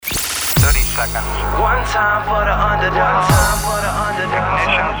seconds. One time for the underdog.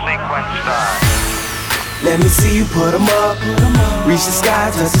 Ignition sequence start. Let me see you put 'em up. Reach the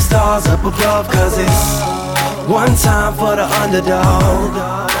sky, touch the stars up above. Cause it's one time for the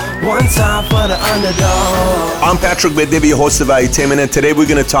underdog. One time for the underdog. I'm Patrick Bet-David, host of Valuetainment, and today we're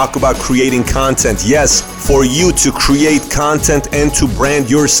going to talk about creating content. Yes, for you to create content and to brand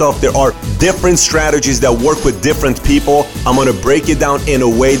yourself, there are different strategies that work with different people. I'm going to break it down in a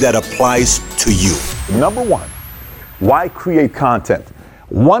way that applies to you. Number one, why create content?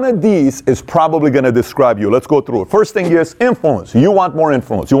 One of these is probably going to describe you. Let's go through it. First thing is influence. You want more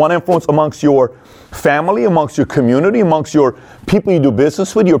influence. You want influence amongst your family, amongst your community, amongst your people you do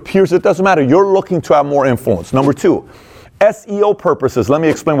business with, your peers. It doesn't matter. You're looking to have more influence. Number two, SEO purposes. Let me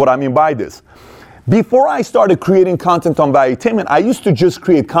explain what I mean by this. Before I started creating content on Valuetainment, I used to just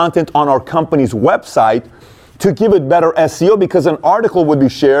create content on our company's website to give it better SEO, because an article would be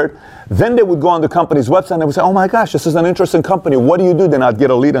shared. Then they would go on the company's website and they would say, oh my gosh, this is an interesting company. What do you do? Then I'd get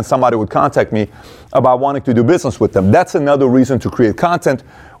a lead and somebody would contact me about wanting to do business with them. That's another reason to create content.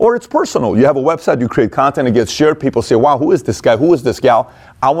 Or it's personal. You have a website, you create content, it gets shared. People say, wow, who is this guy? Who is this gal?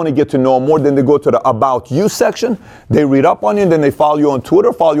 I want to get to know more. Then they go to the About You section. They read up on you, and then they follow you on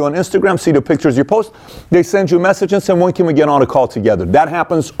Twitter, follow you on Instagram, see the pictures you post. They send you a message and say, when can we get on a call together? That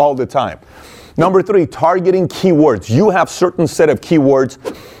happens all the time. Number three, targeting keywords. You have certain set of keywords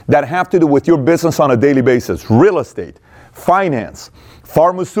that have to do with your business on a daily basis. Real estate, finance,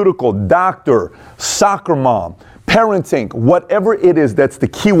 pharmaceutical, doctor, soccer mom, parenting, whatever it is that's the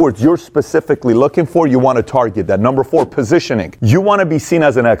keywords you're specifically looking for, you want to target that. Number four, positioning. You want to be seen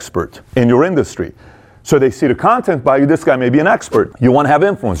as an expert in your industry. So they see the content by you, this guy may be an expert. You want to have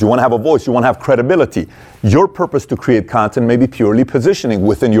influence, you want to have a voice, you want to have credibility. Your purpose to create content may be purely positioning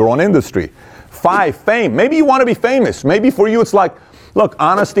within your own industry. Five, fame. Maybe you want to be famous. Maybe for you it's like, look,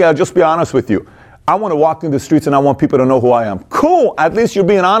 honesty, I'll just be honest with you. I want to walk in the streets and I want people to know who I am. Cool, at least you're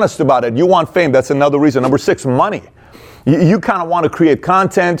being honest about it. You want fame, that's another reason. Number six, money. You kind of want to create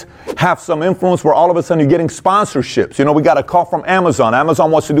content, have some influence where all of a sudden you're getting sponsorships. You know, we got a call from Amazon. Amazon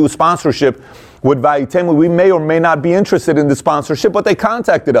wants to do a sponsorship with Valuetainment. We may or may not be interested in the sponsorship, but they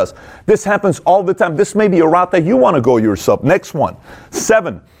contacted us. This happens all the time. This may be a route that you want to go yourself. Next one.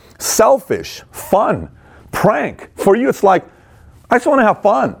 Seven, selfish, fun, prank. For you, it's like, I just want to have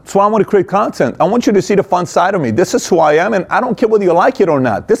fun. So I want to create content. I want you to see the fun side of me. This is who I am, and I don't care whether you like it or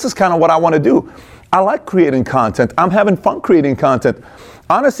not. This is kind of what I want to do. I like creating content. I'm having fun creating content.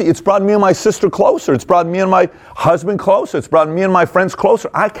 Honestly, it's brought me and my sister closer. It's brought me and my husband closer. It's brought me and my friends closer.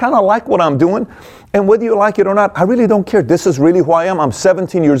 I kind of like what I'm doing. And whether you like it or not, I really don't care. This is really who I am. I'm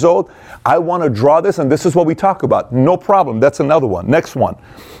 17 years old. I want to draw this, and this is what we talk about. No problem. That's another one. Next one.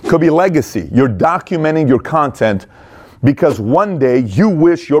 Could be legacy. You're documenting your content because one day you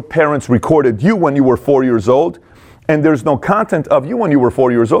wish your parents recorded you when you were 4 years old, and there's no content of you when you were 4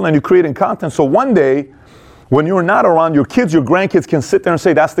 years old, and you're creating content. So one day, when you're not around, your kids, your grandkids can sit there and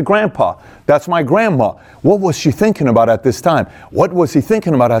say, that's the grandpa, that's my grandma. What was she thinking about at this time? What was he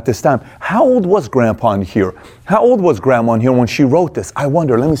thinking about at this time? How old was grandpa in here? How old was grandma in here when she wrote this? I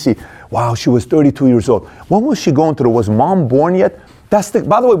wonder, let me see. Wow, she was 32 years old. What was she going through? Was mom born yet? By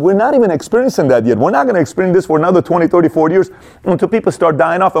the way, we're not even experiencing that yet. We're not going to experience this for another 20, 30, 40 years until people start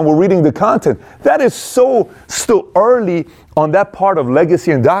dying off and we're reading the content. That is so still early on that part of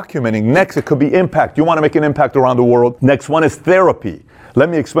legacy and documenting. Next, it could be impact. You want to make an impact around the world. Next one is therapy. Let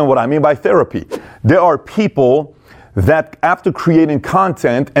me explain what I mean by therapy. There are people that after creating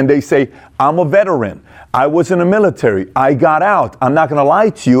content and they say, I'm a veteran, I was in the military, I got out, I'm not going to lie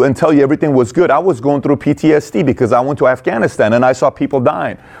to you and tell you everything was good. I was going through PTSD because I went to Afghanistan and I saw people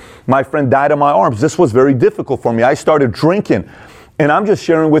dying. My friend died in my arms. This was very difficult for me. I started drinking, and I'm just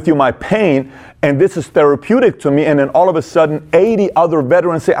sharing with you my pain, and this is therapeutic to me. And then all of a sudden 80 other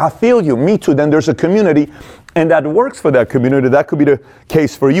veterans say, I feel you, me too. Then there's a community, and that works for that community. That could be the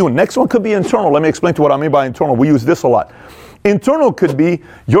case for you. Next one could be internal. Let me explain to you what I mean by internal. We use this a lot. Internal could be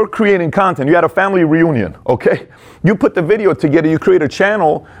you're creating content. You had a family reunion, okay? You put the video together, you create a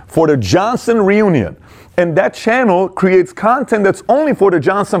channel for the Johnson reunion. And that channel creates content that's only for the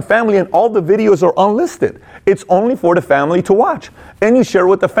Johnson family, and all the videos are unlisted. It's only for the family to watch. And you share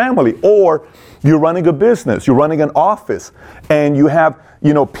with the family. Or you're running a business, you're running an office, and you have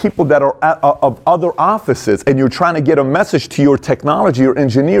people that are of other offices, and you're trying to get a message to your technology, your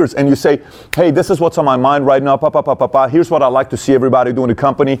engineers, and you say, hey, this is what's on my mind right now, here's what I'd like to see everybody do in the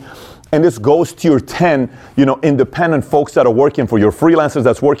company. And this goes to your 10, independent folks that are working for you, your freelancers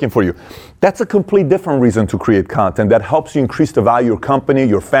that's working for you. That's a complete different reason to create content that helps you increase the value of your company,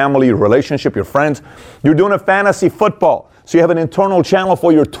 your family, your relationship, your friends. You're doing a fantasy football. So you have an internal channel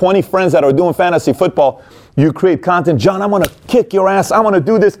for your 20 friends that are doing fantasy football. You create content. John, I'm going to kick your ass. I'm going to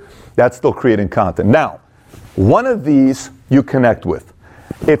do this. That's still creating content. Now, one of these you connect with.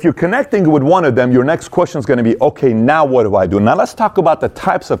 If you're connecting with one of them, your next question is going to be, okay, now what do I do? Now let's talk about the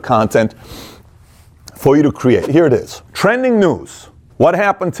types of content for you to create. Here it is. Trending news. What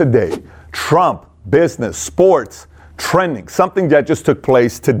happened today? Trump, business, sports, trending. Something that just took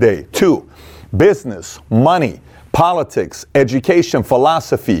place today. 2, business, money, politics, education,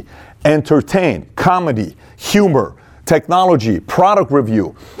 philosophy, entertain, comedy, humor, technology, product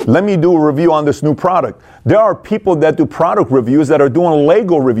review. Let me do a review on this new product. There are people that do product reviews that are doing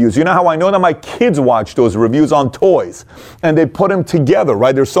Lego reviews. You know how I know that? My kids watch those reviews on toys and they put them together,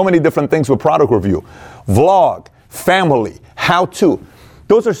 right? There's so many different things with product review. Vlog, family, how to.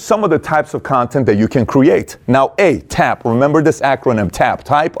 Those are some of the types of content that you can create. Now, A, TAP. Remember this acronym, TAP.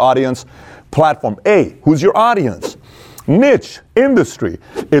 Type, audience, platform. A, who's your audience? Niche, industry.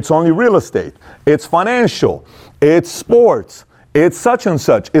 It's only real estate. It's financial. It's sports. It's such and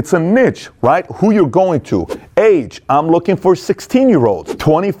such. It's a niche, right? Who you're going to. Age, I'm looking for 16-year-olds,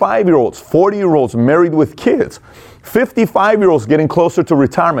 25-year-olds, 40-year-olds married with kids, 55-year-olds getting closer to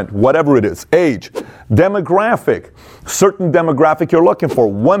retirement, whatever it is. Age, demographic, certain demographic you're looking for.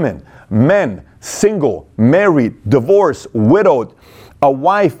 Women, men, single, married, divorced, widowed, a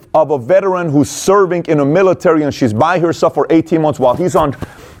wife of a veteran who's serving in a military and she's by herself for 18 months while he's on.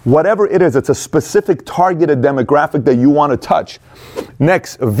 Whatever it is, it's a specific targeted demographic that you want to touch.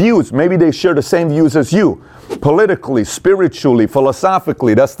 Next, views. Maybe they share the same views as you. Politically, spiritually,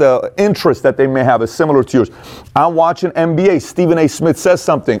 philosophically. That's the interest that they may have is similar to yours. I'm watching NBA. Stephen A. Smith says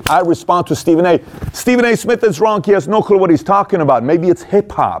something. I respond to Stephen A. Stephen A. Smith is wrong. He has no clue what he's talking about. Maybe it's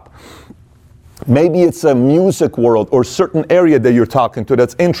hip hop. Maybe it's a music world or certain area that you're talking to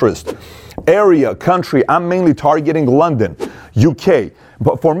that's interest. Area, country. I'm mainly targeting London, UK.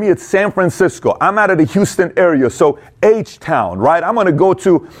 But for me, it's San Francisco. I'm out of the Houston area, so H-Town, right? I'm going to go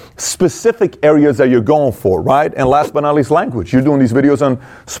to specific areas that you're going for, right? And last but not least, language. You're doing these videos on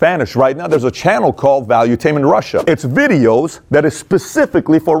Spanish. Right now, there's a channel called Valuetainment Russia. It's videos that is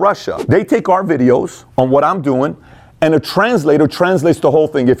specifically for Russia. They take our videos on what I'm doing, and a translator translates the whole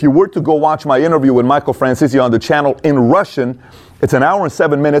thing. If you were to go watch my interview with Michael Francisi on the channel in Russian, it's an hour and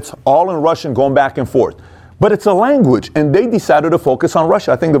 7 minutes, all in Russian, going back and forth. But it's a language, and they decided to focus on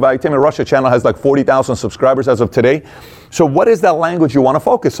Russia. I think the Valuetainment Russia channel has like 40,000 subscribers as of today. So what is that language you want to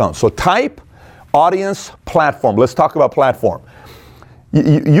focus on? So type, audience, platform. Let's talk about platform.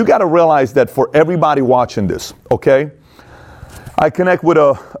 You got to realize that for everybody watching this, okay? I connect with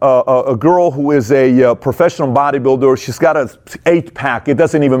a girl who is a professional bodybuilder. She's got a 8-pack. It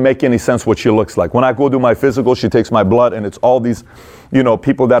doesn't even make any sense what she looks like. When I go do my physical, she takes my blood, and it's all these,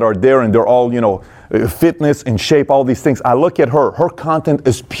 people that are there, and they're all, fitness and shape, all these things. I look at her. Her content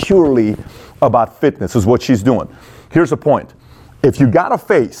is purely about fitness, is what she's doing. Here's the point. If you got a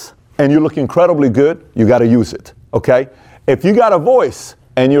face and you look incredibly good, you got to use it, okay? If you got a voice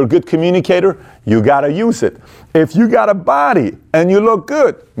and you're a good communicator, you got to use it. If you got a body and you look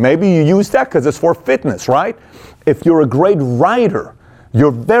good, maybe you use that because it's for fitness, right? If you're a great writer,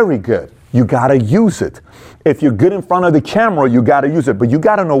 you're very good. You got to use it. If you're good in front of the camera, you got to use it. But you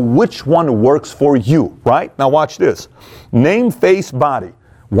got to know which one works for you, right? Now watch this. Name, face, body.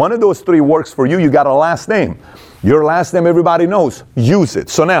 One of those 3 works for you. You got a last name. Your last name everybody knows. Use it.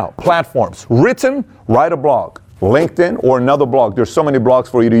 So now, platforms. Written, write a blog. LinkedIn or another blog. There's so many blogs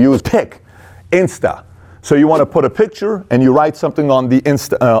for you to use. Pick Insta. So you want to put a picture and you write something on the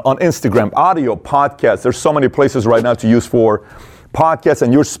on Instagram. Audio, podcast. There's so many places right now to use for podcasts,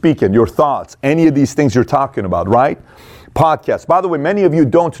 and you're speaking your thoughts, any of these things you're talking about, right? Podcast. By the way, many of you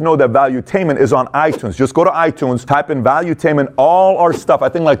don't know that Valuetainment is on iTunes. Just go to iTunes, type in Valuetainment, all our stuff. I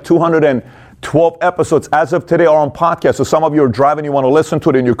think like 212 episodes as of today are on podcast. So some of you are driving, you want to listen to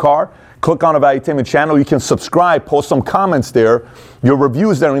it in your car. Click on a Valuetainment channel. You can subscribe, post some comments there, your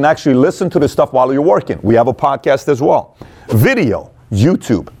reviews there, and actually listen to this stuff while you're working. We have a podcast as well. Video.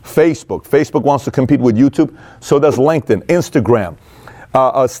 YouTube, Facebook. Facebook wants to compete with YouTube. So does LinkedIn, Instagram,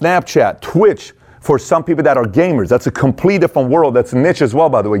 Snapchat, Twitch. For some people that are gamers, that's a complete different world. That's a niche as well,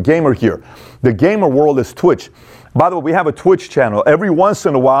 by the way, gamer here. The gamer world is Twitch. By the way, we have a Twitch channel. Every once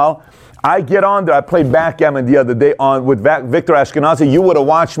in a while, I get on there. I played backgammon the other day with Victor Ashkenazi. You would have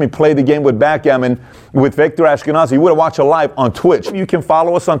watched me play the game with backgammon with Victor Ashkenazi. You would have watched it live on Twitch. You can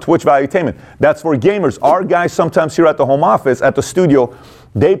follow us on Twitch Valuetainment. That's for gamers. Our guys sometimes here at the home office, at the studio,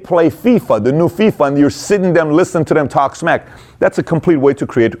 they play FIFA, the new FIFA, and you're sitting them, listening to them talk smack. That's a complete way to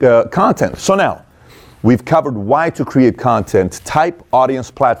create content. So now, we've covered why to create content, type, audience,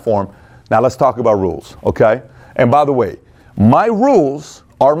 platform. Now let's talk about rules, okay? And by the way, My rules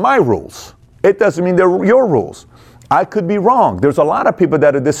are my rules. It doesn't mean they're your rules. I could be wrong. There's a lot of people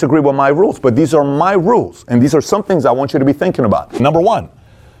that disagree with my rules, but these are my rules. And these are some things I want you to be thinking about. Number one,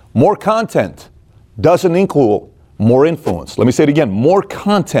 more content doesn't equal more influence. Let me say it again. More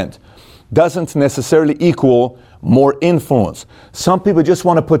content doesn't necessarily equal more influence. Some people just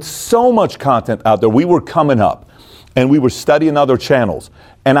want to put so much content out there. We were coming up and we were studying other channels,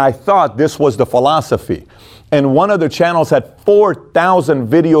 and I thought this was the philosophy. And one of the channels had 4,000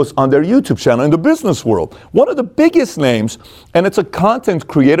 videos on their YouTube channel in the business world. One of the biggest names, and it's a content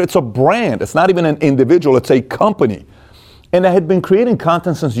creator, it's a brand. It's not even an individual, it's a company. And I had been creating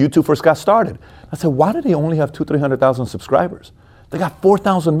content since YouTube first got started. I said, why do they only have 200,000-300,000 subscribers? They got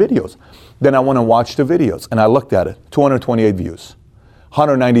 4,000 videos. Then I went and watched the videos, and I looked at it. 228 views,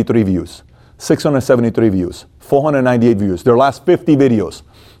 193 views, 673 views, 498 views. Their last 50 videos.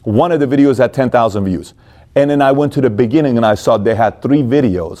 One of the videos had 10,000 views. And then I went to the beginning and I saw they had 3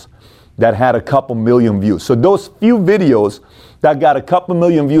 videos that had a couple million views. So those few videos that got a couple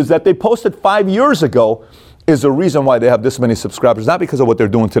million views that they posted 5 years ago is the reason why they have this many subscribers, not because of what they're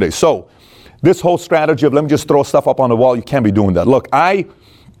doing today. So this whole strategy of let me just throw stuff up on the wall, you can't be doing that. Look,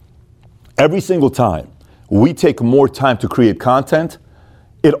 every single time we take more time to create content,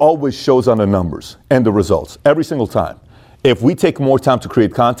 it always shows on the numbers and the results. Every single time. If we take more time to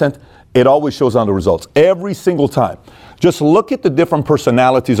create content, it always shows on the results. Every single time. Just look at the different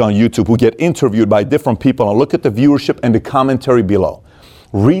personalities on YouTube who get interviewed by different people and look at the viewership and the commentary below.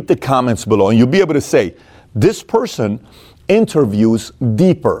 Read the comments below and you'll be able to say, this person interviews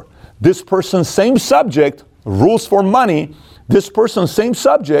deeper. This person, same subject, rules for money. This person, same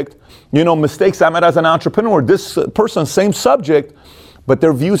subject, mistakes I made as an entrepreneur. This person, same subject, but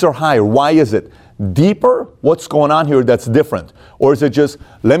their views are higher. Why is it? Deeper, what's going on here that's different? Or is it just,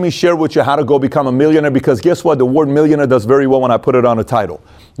 let me share with you how to go become a millionaire? Because guess what? The word millionaire does very well when I put it on a title.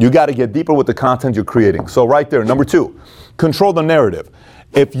 You got to get deeper with the content you're creating. So right there, number 2, control the narrative.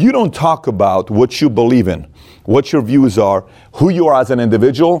 If you don't talk about what you believe in, what your views are, who you are as an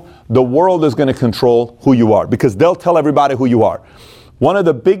individual, the world is going to control who you are because they'll tell everybody who you are. One of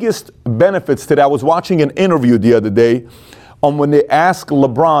the biggest benefits today, I was watching an interview the other day on when they asked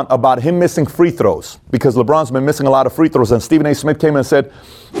LeBron about him missing free throws, because LeBron's been missing a lot of free throws, and Stephen A. Smith came and said,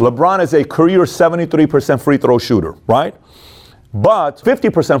 LeBron is a career 73% free throw shooter, right? But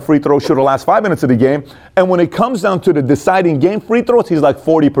 50% free throw shooter last 5 minutes of the game, and when it comes down to the deciding game free throws, he's like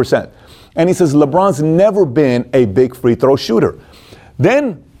 40%. And he says LeBron's never been a big free throw shooter.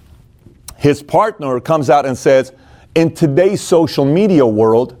 Then his partner comes out and says, in today's social media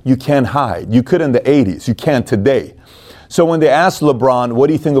world, you can't hide. You could in the 80s, you can't today. So when they asked LeBron, what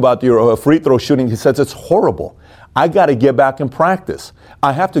do you think about your free throw shooting? He says, it's horrible. I got to get back and practice.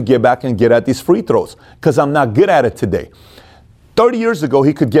 I have to get back and get at these free throws because I'm not good at it today. 30 years ago,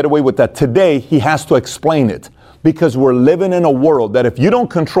 he could get away with that. Today, he has to explain it because we're living in a world that if you don't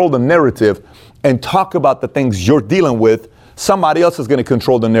control the narrative and talk about the things you're dealing with, somebody else is going to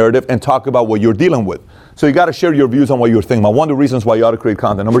control the narrative and talk about what you're dealing with. So you got to share your views on what you're thinking about. One of the reasons why you ought to create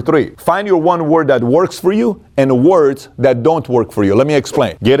content. Number 3, find your one word that works for you and words that don't work for you. Let me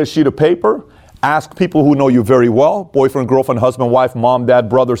explain. Get a sheet of paper. Ask people who know you very well, boyfriend, girlfriend, husband, wife, mom, dad,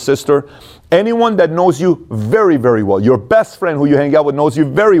 brother, sister, anyone that knows you very, very well. Your best friend who you hang out with knows you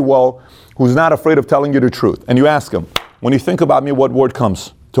very well, who's not afraid of telling you the truth. And you ask them, when you think about me, what word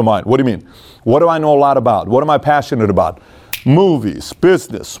comes to mind? What do you mean? What do I know a lot about? What am I passionate about? Movies,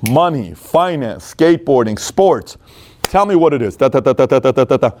 business, money, finance, skateboarding, sports. Tell me what it is.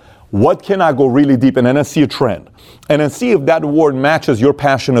 What can I go really deep in and then see a trend? And then see if that word matches your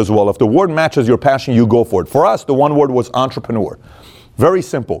passion as well. If the word matches your passion, you go for it. For us, the one word was entrepreneur. Very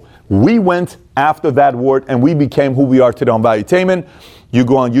simple. We went after that word and we became who we are today on Valuetainment. You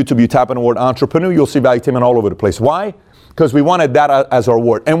go on YouTube, you type in the word entrepreneur, you'll see Valuetainment all over the place. Why? Because we wanted that as our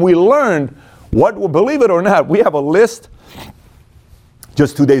word. And we learned believe it or not, we have a list.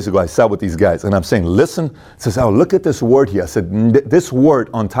 Just 2 days ago, I sat with these guys and I'm saying, listen, says, oh, look at this word here. I said, this word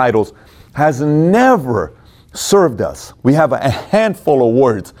on titles has never served us. We have a handful of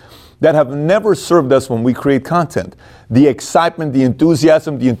words that have never served us when we create content. The excitement, the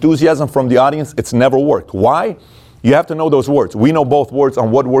enthusiasm from the audience, it's never worked. Why? You have to know those words. We know both words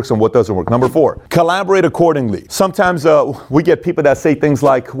on what works and what doesn't work. Number 4, collaborate accordingly. Sometimes we get people that say things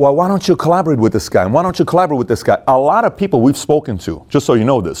like, well, why don't you collaborate with this guy? Why don't you collaborate with this guy? A lot of people we've spoken to, just so you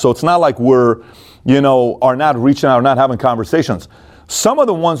know this. So it's not like we're, are not reaching out or not having conversations. Some of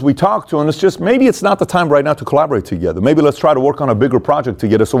the ones we talk to, and it's just, maybe it's not the time right now to collaborate together. Maybe let's try to work on a bigger project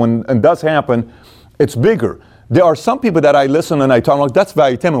together. So when it does happen, it's bigger. There are some people that I listen and I talk like, that's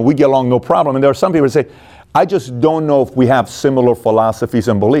Valuetainment. We get along no problem. And there are some people that say, I just don't know if we have similar philosophies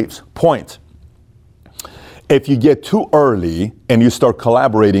and beliefs. Point. If you get too early and you start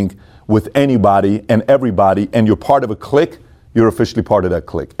collaborating with anybody and everybody and you're part of a clique, you're officially part of that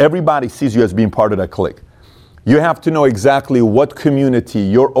clique. Everybody sees you as being part of that clique. You have to know exactly what community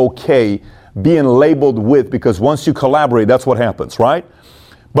you're okay being labeled with, because once you collaborate, that's what happens, right?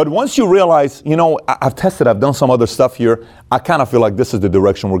 But once you realize, I've tested, I've done some other stuff here, I kind of feel like this is the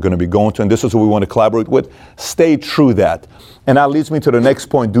direction we're going to be going to, and this is who we want to collaborate with, stay true to that. And that leads me to the next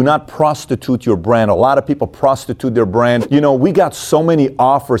point. Do not prostitute your brand. A lot of people prostitute their brand. We got so many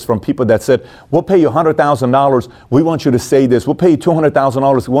offers from people that said, we'll pay you $100,000. We want you to say this. We'll pay you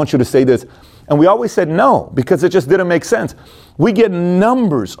 $200,000. We want you to say this. And we always said no, because it just didn't make sense. We get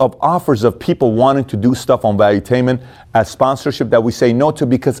numbers of offers of people wanting to do stuff on Valuetainment as sponsorship that we say no to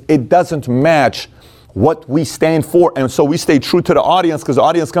because it doesn't match what we stand for. And so we stay true to the audience, because the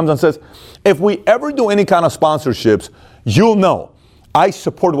audience comes and says, if we ever do any kind of sponsorships, you'll know I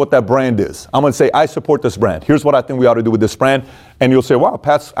support what that brand is. I'm going to say, I support this brand. Here's what I think we ought to do with this brand. And you'll say, wow,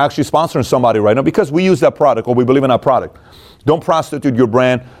 Pat's actually sponsoring somebody right now because we use that product or we believe in that product. Don't prostitute your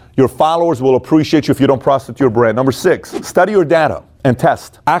brand. Your followers will appreciate you if you don't prostitute your brand. Number 6, study your data and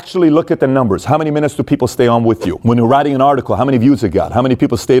test. Actually look at the numbers. How many minutes do people stay on with you? When you're writing an article, how many views it got? How many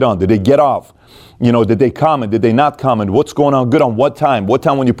people stayed on? Did they get off? Did they comment? Did they not comment? What's going on good on what time? What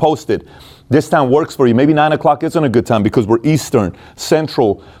time when you posted? This time works for you. Maybe 9 o'clock isn't a good time because we're Eastern,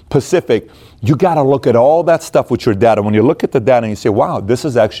 Central, Pacific. You got to look at all that stuff with your data. When you look at the data and you say, wow, this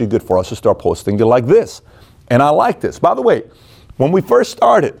is actually good for us to start posting it like this. And I like this. By the way, when we first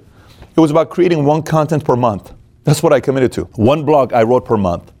started, it was about creating one content per month. That's what I committed to. One blog I wrote per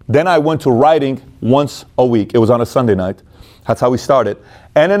month. Then I went to writing once a week. It was on a Sunday night. That's how we started.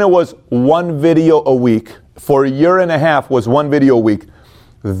 And then it was one video a week. For a year and a half was one video a week.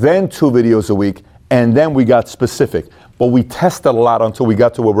 Then 2 videos a week. And then we got specific. But we tested a lot until we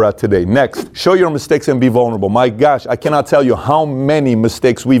got to where we're at today. Next, show your mistakes and be vulnerable. My gosh, I cannot tell you how many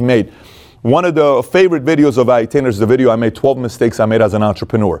mistakes we've made. One of the favorite videos of Valuetainers is the video I made 12 mistakes I made as an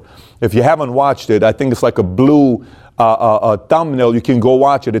entrepreneur. If you haven't watched it, I think it's like a blue thumbnail. You can go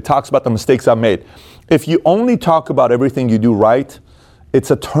watch it. It talks about the mistakes I made. If you only talk about everything you do right,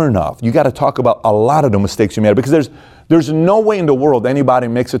 it's a turnoff. You got to talk about a lot of the mistakes you made, because there's no way in the world anybody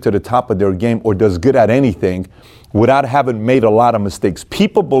makes it to the top of their game or does good at anything without having made a lot of mistakes.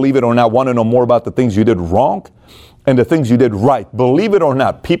 People, believe it or not, want to know more about the things you did wrong and the things you did right. Believe it or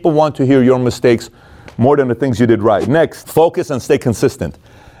not, people want to hear your mistakes more than the things you did right. Next, focus and stay consistent.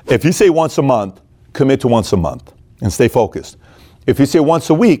 If you say once a month, commit to once a month and stay focused. If you say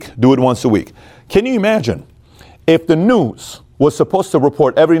once a week, do it once a week. Can you imagine if the news was supposed to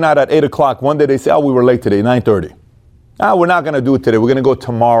report every night at 8 o'clock, one day they say, oh, we were late today, 9:30. We're not going to do it today. We're going to go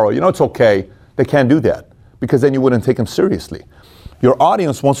tomorrow. It's okay. They can't do that because then you wouldn't take them seriously. Your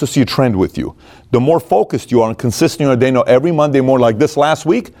audience wants to see a trend with you. The more focused you are and consistent you are, they know every Monday morning, like this last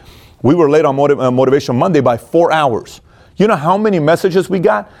week, we were late on Motivation Monday by 4 hours. You know how many messages we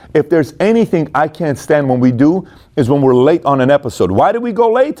got? If there's anything I can't stand when we do, is when we're late on an episode. Why did we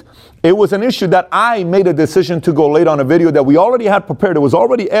go late? It was an issue that I made a decision to go late on a video that we already had prepared. It was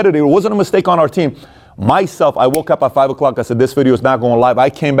already edited. It wasn't a mistake on our team. Myself, I woke up at 5 o'clock. I said, this video is not going live.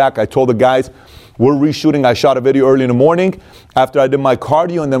 I came back. I told the guys, we're reshooting. I shot a video early in the morning after I did my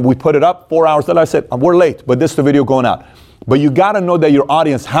cardio, and then we put it up 4 hours later. I said, we're late, but this is the video going out. But you got to know that your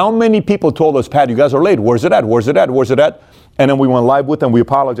audience, how many people told us, Pat, you guys are late. Where's it at? Where's it at? Where's it at? And then we went live with them. We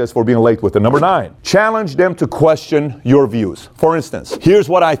apologize for being late with it. Number 9, challenge them to question your views. For instance, here's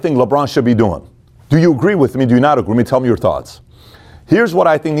what I think LeBron should be doing. Do you agree with me? Do you not agree with me? Tell me your thoughts. Here's what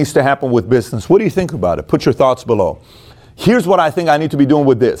I think needs to happen with business. What do you think about it? Put your thoughts below. Here's what I think I need to be doing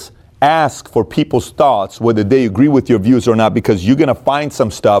with this. Ask for people's thoughts, whether they agree with your views or not, because you're going to find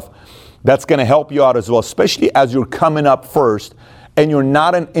some stuff that's going to help you out as well, especially as you're coming up first and you're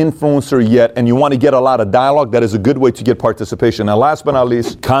not an influencer yet and you want to get a lot of dialogue. That is a good way to get participation. And last but not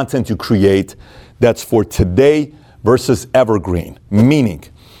least, content you create that's for today versus evergreen. Meaning,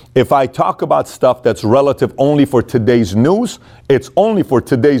 if I talk about stuff that's relative only for today's news, it's only for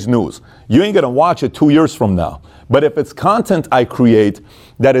today's news. You ain't going to watch it 2 years from now. But if it's content I create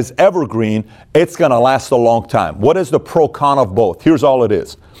that is evergreen, it's going to last a long time. What is the pro con of both? Here's all it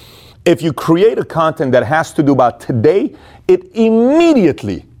is. If you create a content that has to do about today, it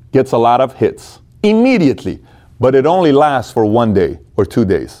immediately gets a lot of hits. Immediately. But it only lasts for 1 day or 2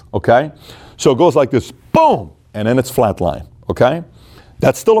 days. Okay? So it goes like this, boom, and then it's flatline. Okay?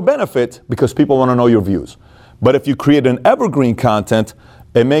 That's still a benefit because people want to know your views. But if you create an evergreen content,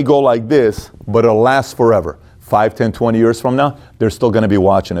 it may go like this, but it'll last forever. 5, 10, 20 years from now, they're still going to be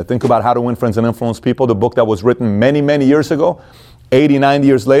watching it. Think about How to Win Friends and Influence People, the book that was written many, many years ago. 80, 90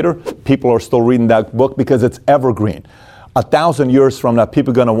 years later, people are still reading that book because it's evergreen. 1,000 years from now,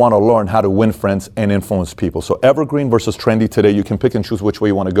 people are going to want to learn how to win friends and influence people. So evergreen versus trendy today, you can pick and choose which way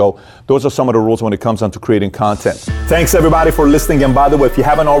you want to go. Those are some of the rules when it comes down to creating content. Thanks everybody for listening. And by the way, if you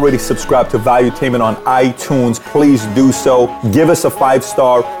haven't already subscribed to Valuetainment on iTunes, please do so. Give us a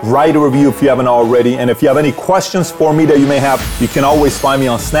 5-star, write a review if you haven't already. And if you have any questions for me that you may have, you can always find me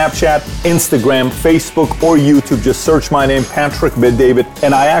on Snapchat, Instagram, Facebook, or YouTube. Just search my name, Patrick Bet-David.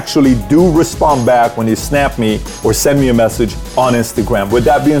 And I actually do respond back when you snap me or send me a message on Instagram. With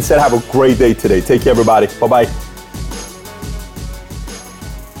that being said, have a great day today. Take care, everybody. Bye-bye.